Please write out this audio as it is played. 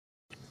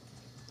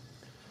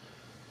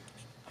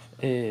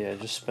Hey, I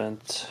just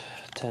spent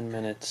 10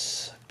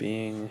 minutes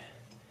being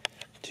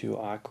too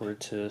awkward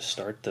to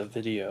start the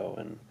video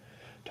and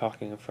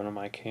talking in front of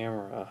my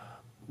camera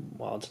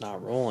while it's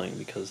not rolling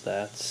because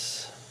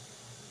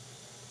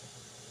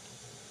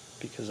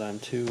I'm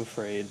too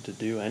afraid to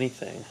do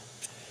anything.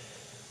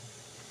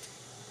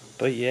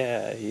 But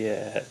yeah,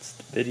 it's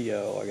the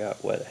video. I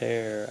got wet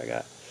hair. I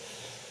got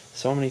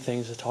so many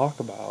things to talk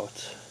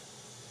about.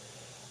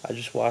 I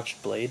just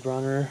watched Blade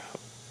Runner.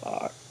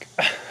 Fuck.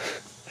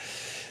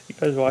 You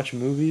guys watch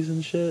movies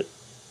and shit?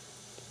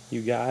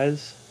 You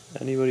guys?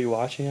 Anybody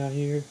watching out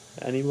here?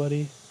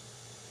 Anybody?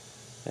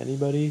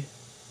 Anybody?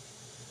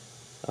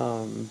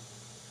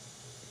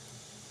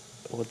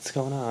 What's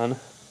going on?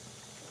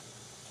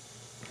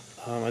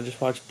 I just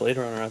watched Blade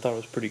Runner. I thought it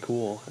was pretty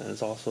cool, and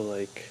it's also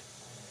like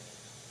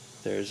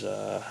there's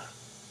a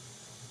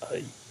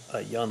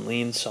Yun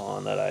Lean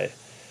song that I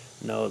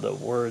know the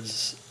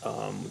words.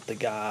 With the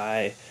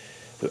guy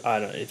who, I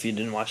don't. If you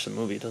didn't watch the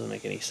movie, it doesn't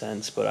make any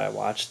sense. But I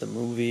watched the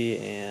movie,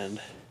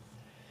 and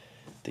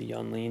the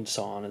Yun Lean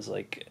song is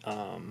like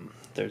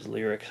there's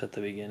lyrics at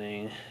the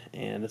beginning,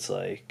 and it's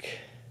like,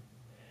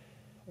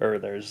 or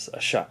there's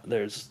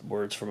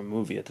words from a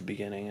movie at the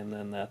beginning, and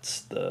then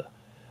that's the,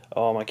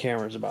 oh, my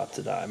camera's about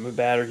to die, my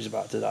battery's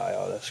about to die,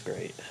 oh, that's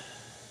great.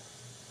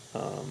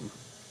 I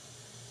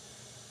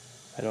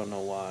don't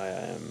know why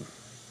I'm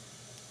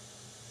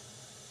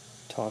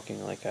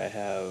talking like I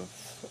have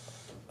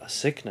a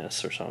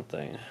sickness or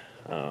something,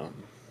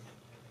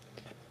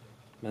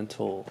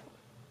 mental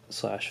 /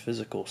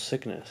 physical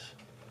sickness.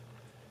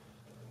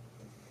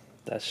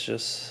 That's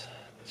just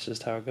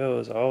how it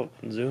goes. Oh,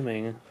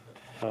 zooming.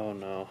 Oh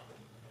no.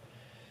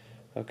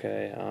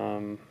 Okay, I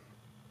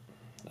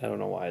don't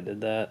know why I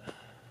did that.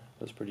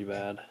 It was pretty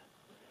bad.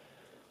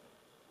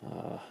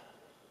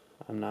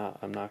 I'm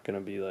not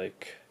gonna be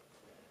like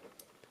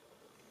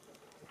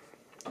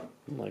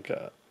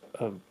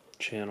a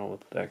channel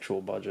with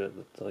actual budget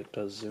that like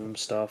does Zoom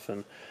stuff.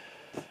 And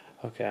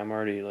okay, I'm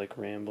already like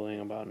rambling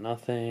about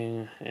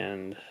nothing,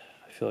 and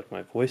I feel like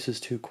my voice is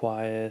too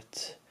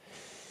quiet,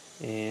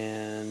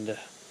 and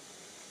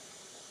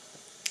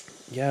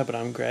yeah, but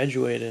I'm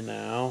graduated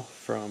now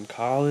from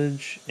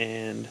college,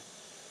 and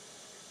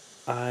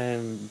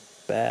I'm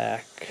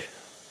back.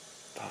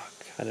 Fuck,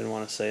 I didn't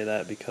want to say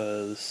that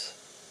because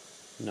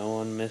no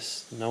one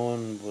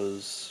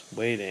was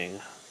waiting,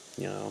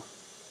 you know.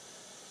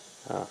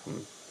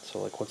 So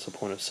like, what's the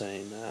point of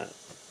saying that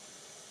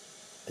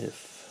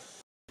if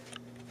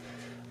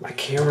my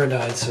camera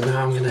died? So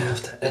now I'm gonna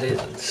have to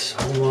edit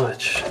so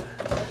much.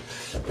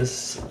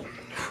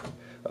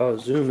 Oh,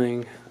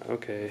 zooming.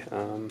 Okay.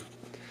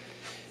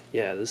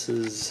 Yeah, this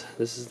is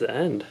the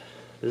end.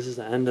 This is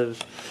the end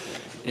of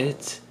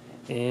it,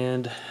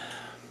 and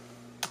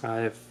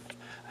I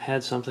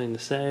had something to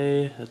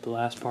say at the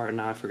last part, and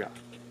now I forgot.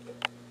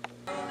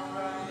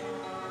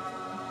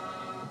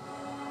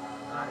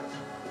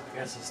 I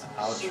guess it's the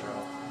outro.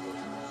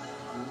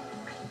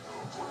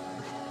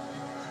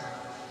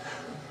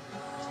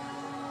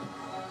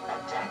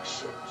 Attack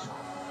ships on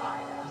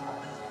fire,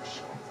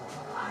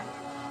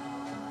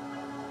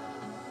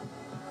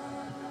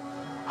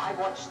 I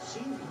watched sea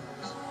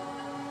beams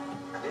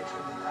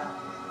literally out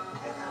in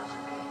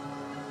 10,000 feet.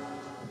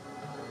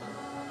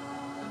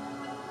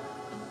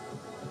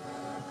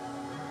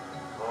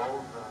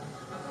 All the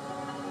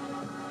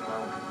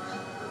moments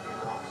will be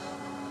lost.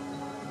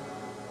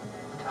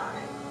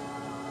 Time.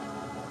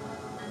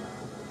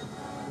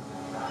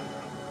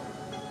 Nothing.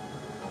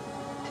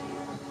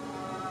 Tears.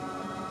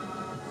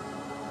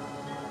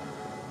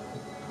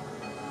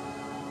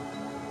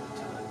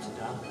 Time to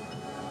die.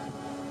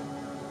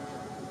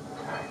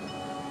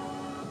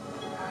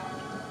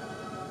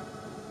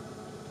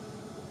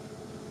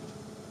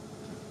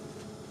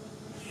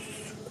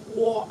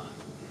 What?